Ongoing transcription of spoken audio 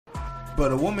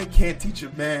but a woman can't teach a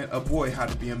boy how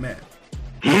to be a man.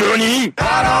 NANI?!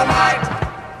 Dynamite!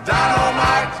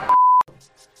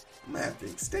 I'm gonna have to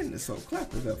extend this, so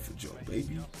clap it up for Joe,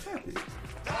 baby. Clap it.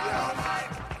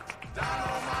 Dynamite!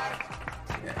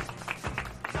 Yeah.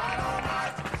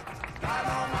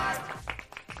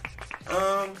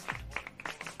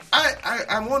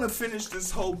 I want to finish this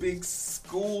whole big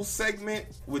school segment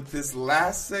with this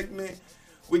last segment,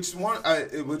 which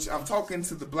I'm talking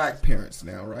to the black parents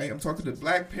now, right? I'm talking to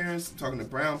black parents, I'm talking to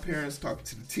brown parents, talking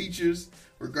to the teachers,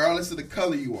 regardless of the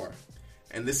color you are.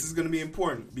 And this is going to be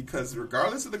important because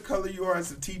regardless of the color you are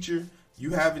as a teacher,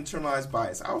 you have internalized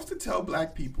bias. I often tell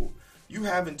black people, you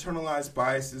have internalized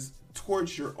biases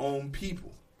towards your own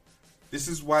people. This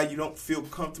is why you don't feel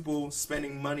comfortable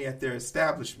spending money at their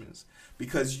establishments,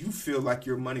 because you feel like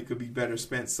your money could be better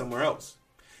spent somewhere else.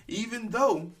 Even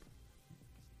though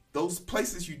those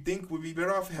places you think would be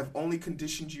better off have only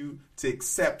conditioned you to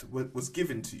accept what was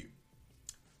given to you.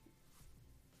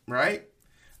 Right?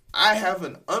 I have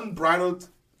an unbridled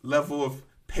level of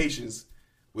patience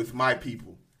with my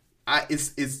people.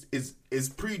 It's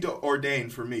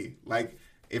preordained for me. Like,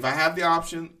 if I have the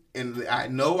option and I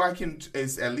know I can,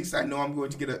 at least I know I'm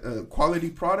going to get a quality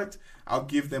product, I'll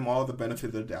give them all the benefit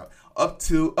of the doubt. Up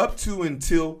to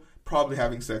until probably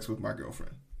having sex with my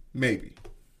girlfriend. Maybe.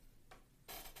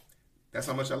 That's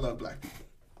how much I love black people.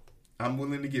 I'm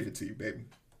willing to give it to you, baby.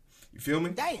 You feel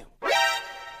me? Damn.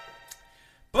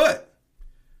 But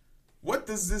what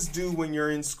does this do when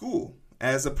you're in school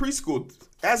as a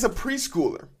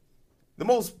preschooler? The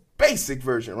most basic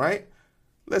version, right?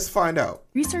 Let's find out.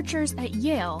 Researchers at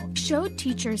Yale showed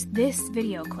teachers this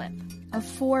video clip of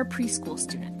 4 preschool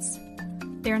students.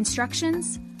 Their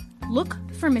instructions: look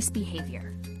for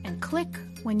misbehavior and click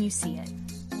when you see it.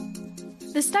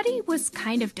 The study was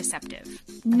kind of deceptive.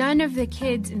 None of the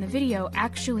kids in the video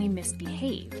actually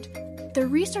misbehaved. The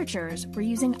researchers were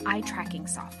using eye tracking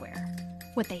software.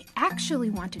 What they actually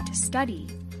wanted to study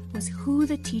was who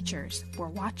the teachers were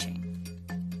watching.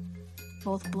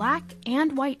 Both black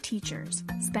and white teachers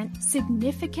spent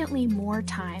significantly more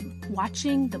time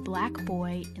watching the black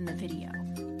boy in the video.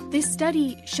 This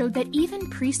study showed that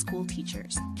even preschool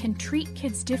teachers can treat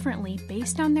kids differently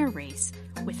based on their race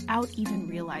without even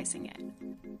realizing it.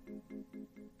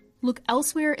 Look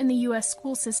elsewhere in the U.S.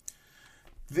 school system.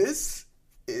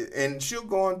 And she'll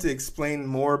go on to explain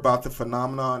more about the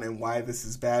phenomenon and why this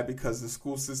is bad, because the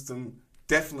school system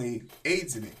definitely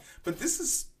aids in it. But this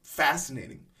is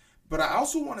fascinating. But I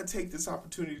also want to take this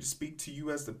opportunity to speak to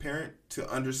you as the parent to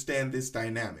understand this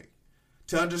dynamic.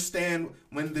 To understand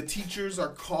when the teachers are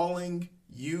calling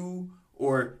you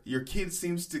or your kid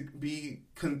seems to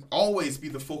always be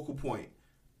the focal point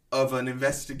of an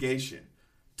investigation.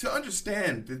 To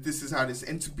understand that this is how it is,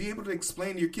 and to be able to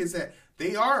explain to your kids that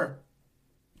they are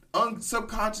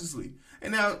subconsciously.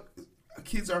 And now,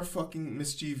 kids are fucking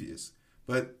mischievous,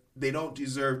 but they don't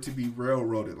deserve to be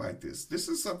railroaded like this. This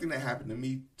is something that happened to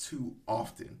me too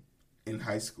often in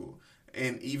high school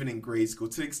and even in grade school,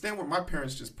 to the extent where my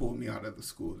parents just pulled me out of the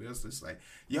school. It was just like,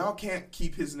 y'all can't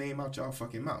keep his name out y'all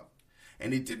fucking mouth.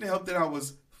 And it didn't help that I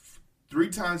was 3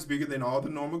 times bigger than all the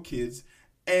normal kids.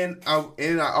 And I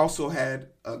also had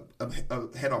a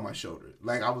head on my shoulder.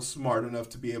 Like, I was smart enough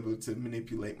to be able to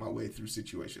manipulate my way through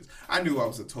situations. I knew I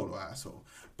was a total asshole.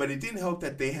 But it didn't help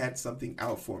that they had something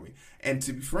out for me. And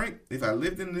to be frank, if I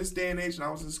lived in this day and age and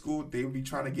I was in school, they would be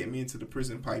trying to get me into the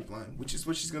prison pipeline, which is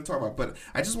what she's going to talk about. But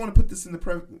I just want to put this in the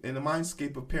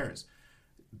mindscape of parents.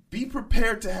 Be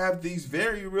prepared to have these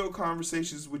very real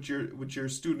conversations with your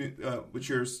student, with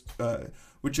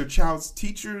your child's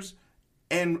teachers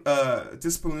and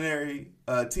disciplinary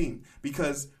team,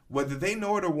 because whether they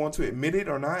know it or want to admit it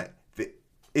or not,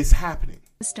 it's happening.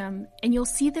 And you'll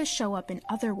see this show up in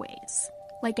other ways,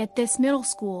 like at this middle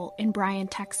school in Bryan,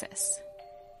 Texas.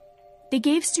 They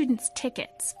gave students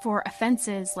tickets for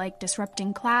offenses like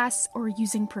disrupting class or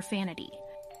using profanity.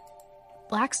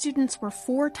 Black students were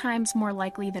 4 times more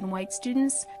likely than white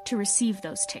students to receive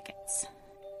those tickets.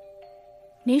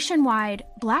 Nationwide,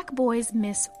 black boys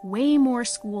miss way more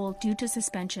school due to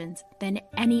suspensions than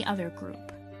any other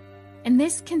group. And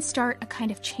this can start a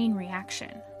kind of chain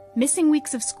reaction. Missing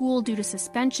weeks of school due to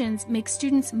suspensions makes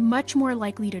students much more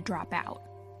likely to drop out.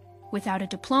 Without a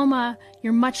diploma,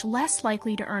 you're much less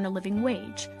likely to earn a living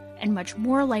wage and much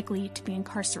more likely to be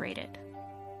incarcerated.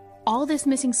 All this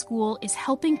missing school is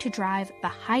helping to drive the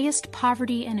highest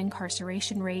poverty and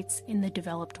incarceration rates in the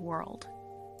developed world.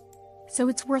 So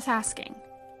it's worth asking,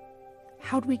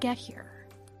 how'd we get here?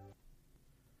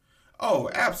 Oh,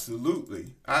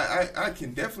 absolutely. I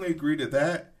can definitely agree to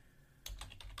that.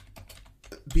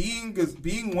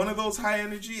 Being one of those high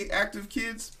energy active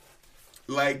kids,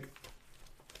 like,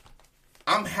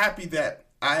 I'm happy that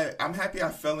I'm happy I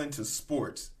fell into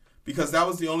sports because that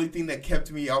was the only thing that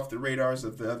kept me off the radars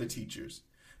of the other teachers.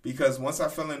 Because once I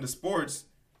fell into sports,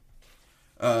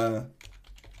 the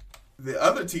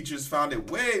other teachers found it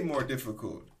way more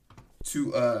difficult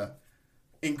to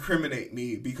incriminate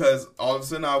me because all of a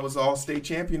sudden I was all state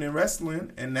champion in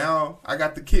wrestling, and now I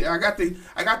got the key. I got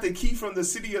the key from the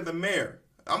city of the mayor.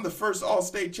 I'm the first all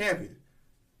state champion.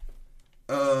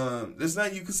 There's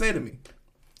nothing you can say to me.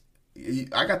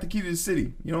 I got the key to the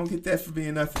city. You don't get that for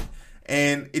being nothing.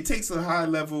 And it takes a high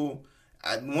level.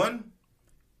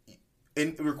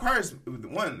 It requires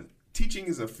teaching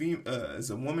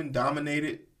is a woman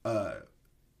dominated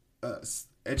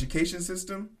education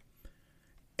system,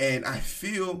 and I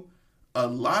feel a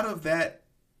lot of that,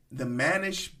 the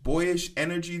mannish, boyish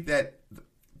energy that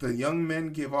the young men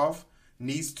give off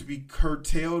needs to be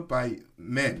curtailed by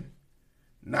men,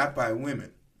 not by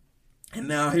women. And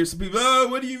now here's some people, oh,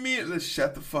 what do you mean? Let's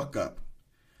shut the fuck up.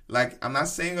 Like, I'm not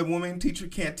saying a woman teacher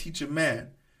can't teach a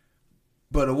man,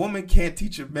 but a woman can't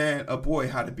teach a boy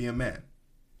how to be a man.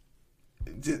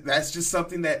 That's just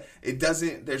something that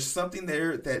there's something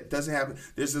there that doesn't happen.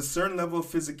 There's a certain level of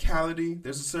physicality.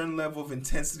 There's a certain level of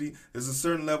intensity. There's a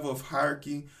certain level of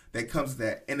hierarchy that comes to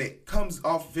that. And it comes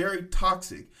off very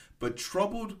toxic. But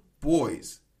troubled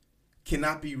boys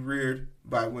cannot be reared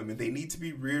by women. They need to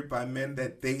be reared by men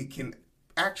that they can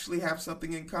actually have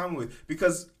something in common with.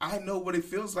 Because I know what it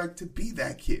feels like to be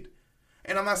that kid.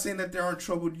 And I'm not saying that there aren't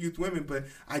troubled youth women, but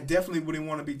I definitely wouldn't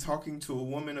want to be talking to a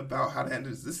woman about how to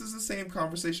handle this. This is the same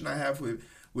conversation I have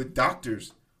with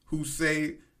doctors who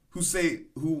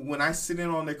when I sit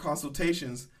in on their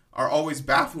consultations are always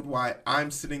baffled why I'm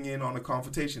sitting in on a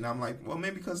consultation. I'm like, well,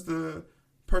 maybe because the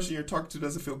person you're talking to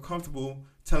doesn't feel comfortable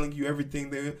telling you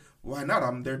everything. Why not?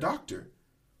 I'm their doctor.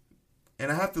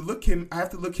 And I have to look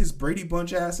his Brady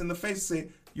Bunch ass in the face and say,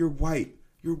 you're white.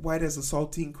 You're white as a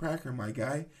saltine cracker, my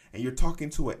guy. And you're talking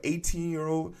to an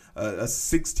 18-year-old, a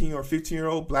 16 or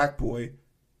 15-year-old black boy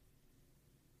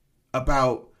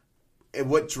about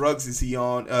what drugs is he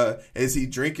on? Is he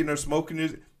drinking or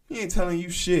smoking? He ain't telling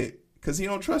you shit because he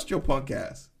don't trust your punk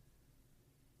ass.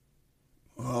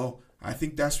 Well, I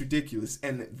think that's ridiculous.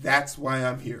 And that's why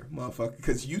I'm here, motherfucker.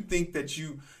 Because you think that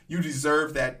you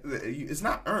deserve that. It's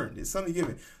not earned. It's something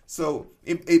given. So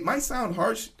it might sound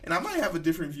harsh, and I might have a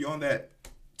different view on that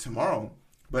tomorrow.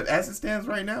 But as it stands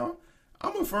right now,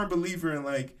 I'm a firm believer in,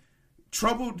 like,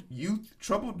 troubled youth,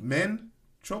 troubled men,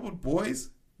 troubled boys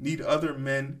need other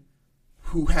men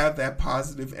who have that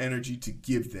positive energy to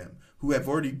give them, who have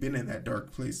already been in that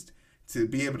dark place to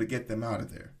be able to get them out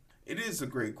of there. It is a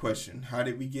great question. How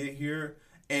did we get here?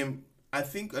 And I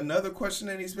think another question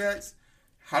that needs to be asked,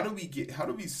 how do we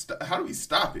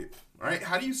stop it? Right?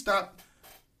 How do you stop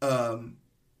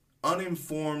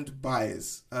uninformed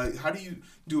bias? How do you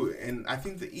do it? And I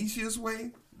think the easiest way,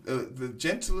 the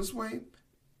gentlest way,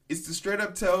 is to straight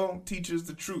up tell teachers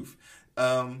the truth.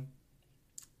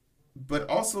 But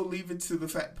also leave it to the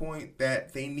fact point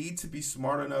that they need to be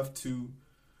smart enough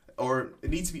or it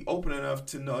needs to be open enough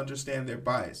to understand their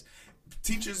bias.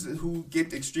 Teachers who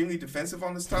get extremely defensive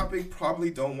on this topic probably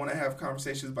don't want to have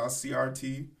conversations about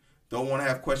CRT, don't want to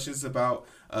have questions about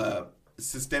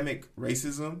systemic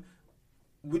racism,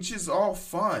 which is all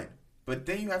fine. But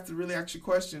then you have to really ask your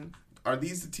question, are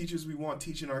these the teachers we want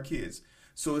teaching our kids?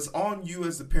 So it's on you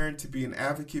as a parent to be an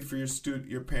advocate for your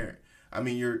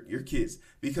kids.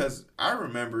 Because I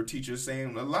remember teachers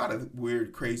saying a lot of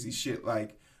weird, crazy shit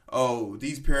like, oh,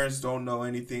 these parents don't know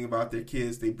anything about their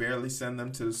kids. They barely send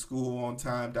them to the school on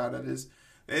time, this.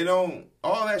 They don't,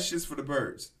 all that shit's for the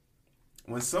birds.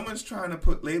 When someone's trying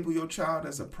to label your child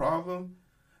as a problem,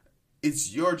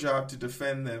 it's your job to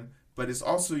defend them, but it's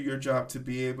also your job to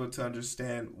be able to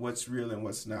understand what's real and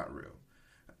what's not real.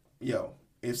 Yo,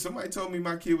 if somebody told me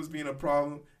my kid was being a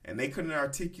problem and they couldn't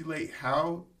articulate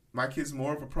how my kid's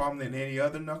more of a problem than any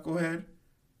other knucklehead,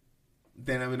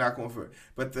 then I'm not going for it.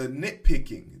 But the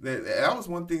nitpicking, that was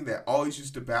one thing that always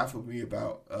used to baffle me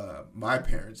about my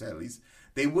parents, at least.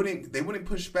 They wouldn't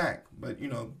push back, but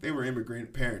they were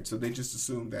immigrant parents, so they just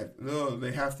assumed that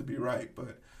they have to be right.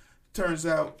 But turns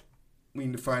out we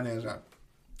need to find that out.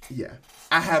 Yeah,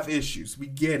 I have issues. We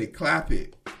get it. Clap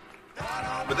it.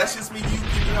 But that's just me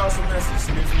giving y'all some message,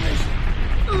 some information.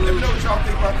 Let me know what y'all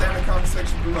think about that in the comment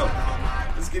section below.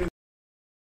 Let's get into